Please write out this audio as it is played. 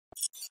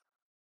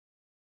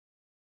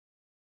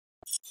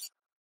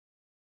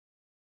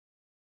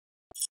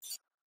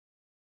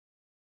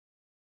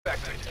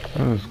infected.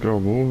 Let's go,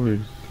 boys.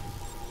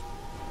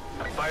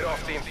 Fight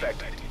off the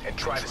infected and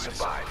try to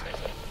survive.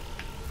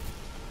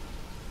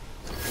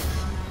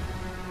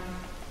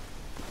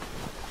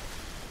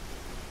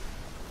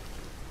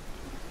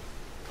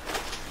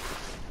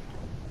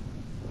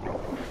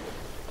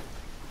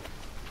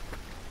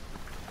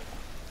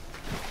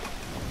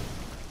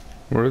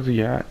 Where is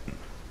he at?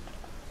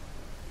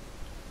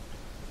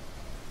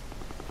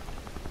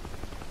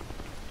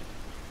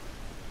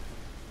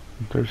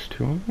 There's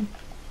two of them?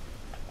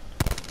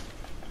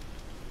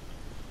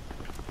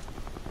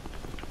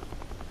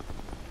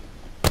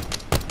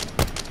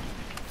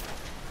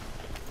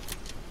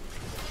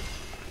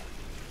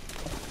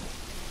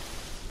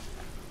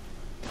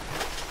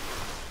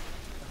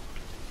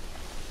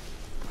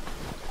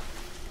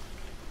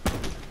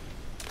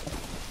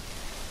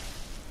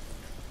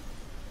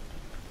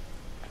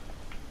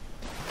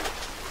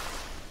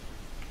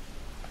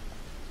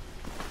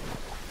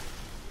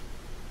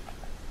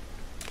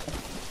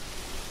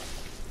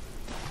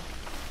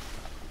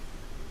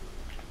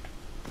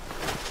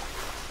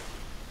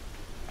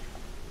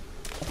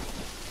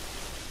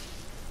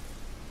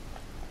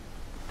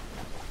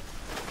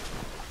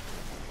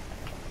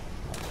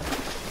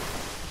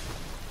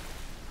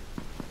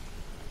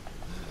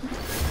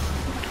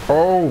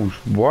 Oh,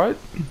 what?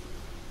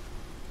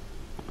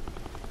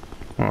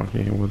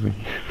 Okay, it wasn't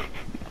here.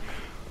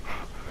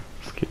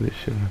 Scare this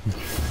shit out of me.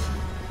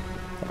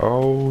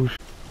 Oh,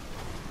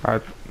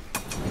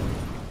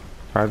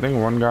 I think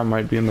one guy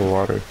might be in the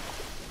water.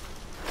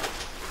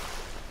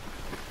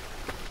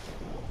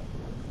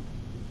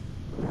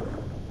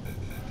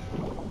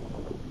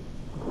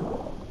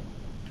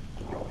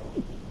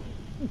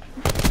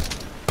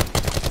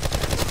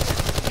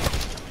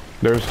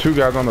 There's two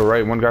guys on the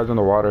right, one guy's in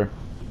the water.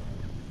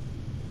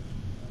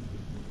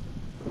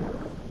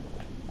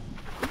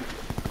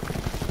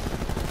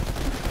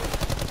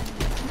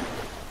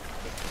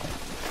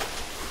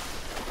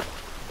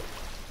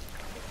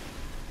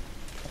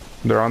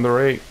 They're on the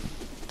right.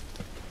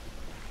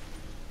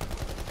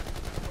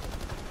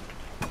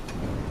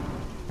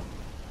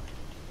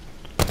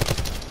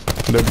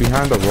 They're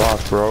behind the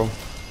rock, bro.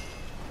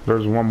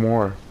 There's one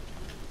more.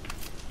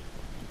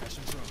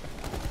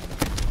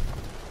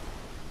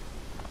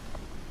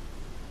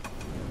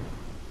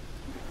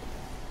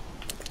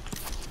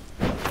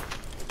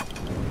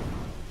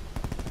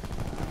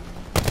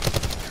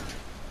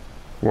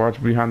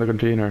 Watch behind the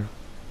container.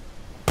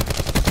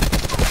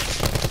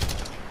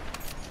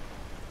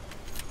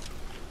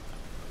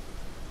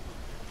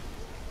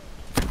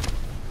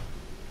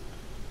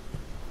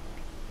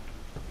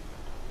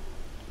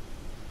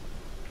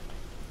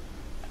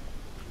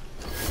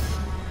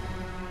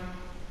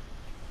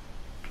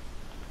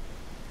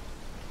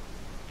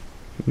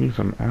 Need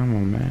some ammo,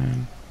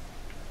 man.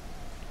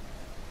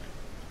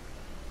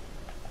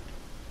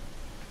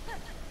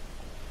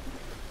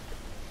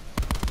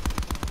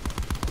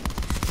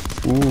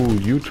 Ooh,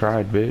 you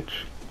tried, bitch.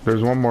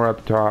 There's one more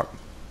at the top.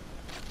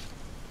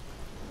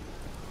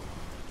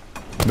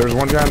 There's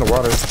one guy in the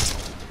water.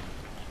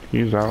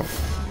 He's out.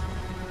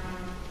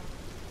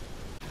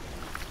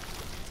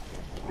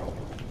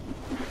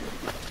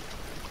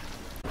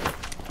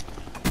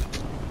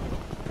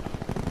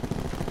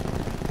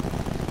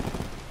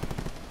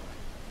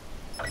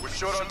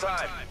 Short on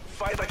time.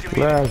 Fight like you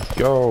mean. Let's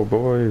go,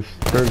 boys.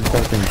 30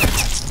 seconds.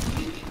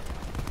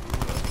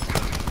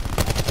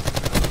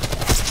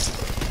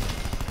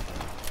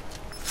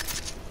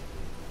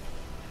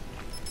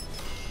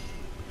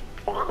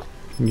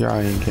 Yeah,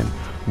 I ain't kidding.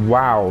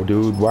 Wow,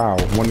 dude. Wow.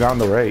 One guy on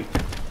the right.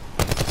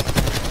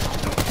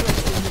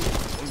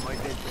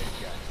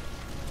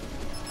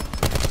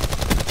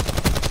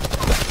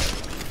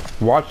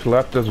 Watch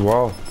left as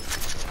well.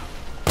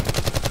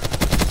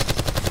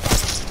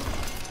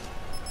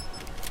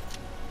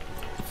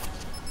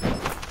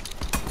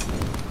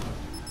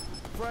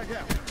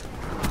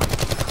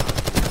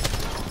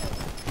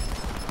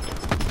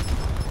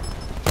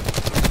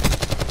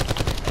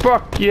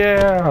 Fuck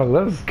yeah,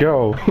 let's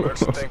go.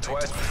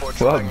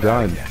 Well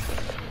done.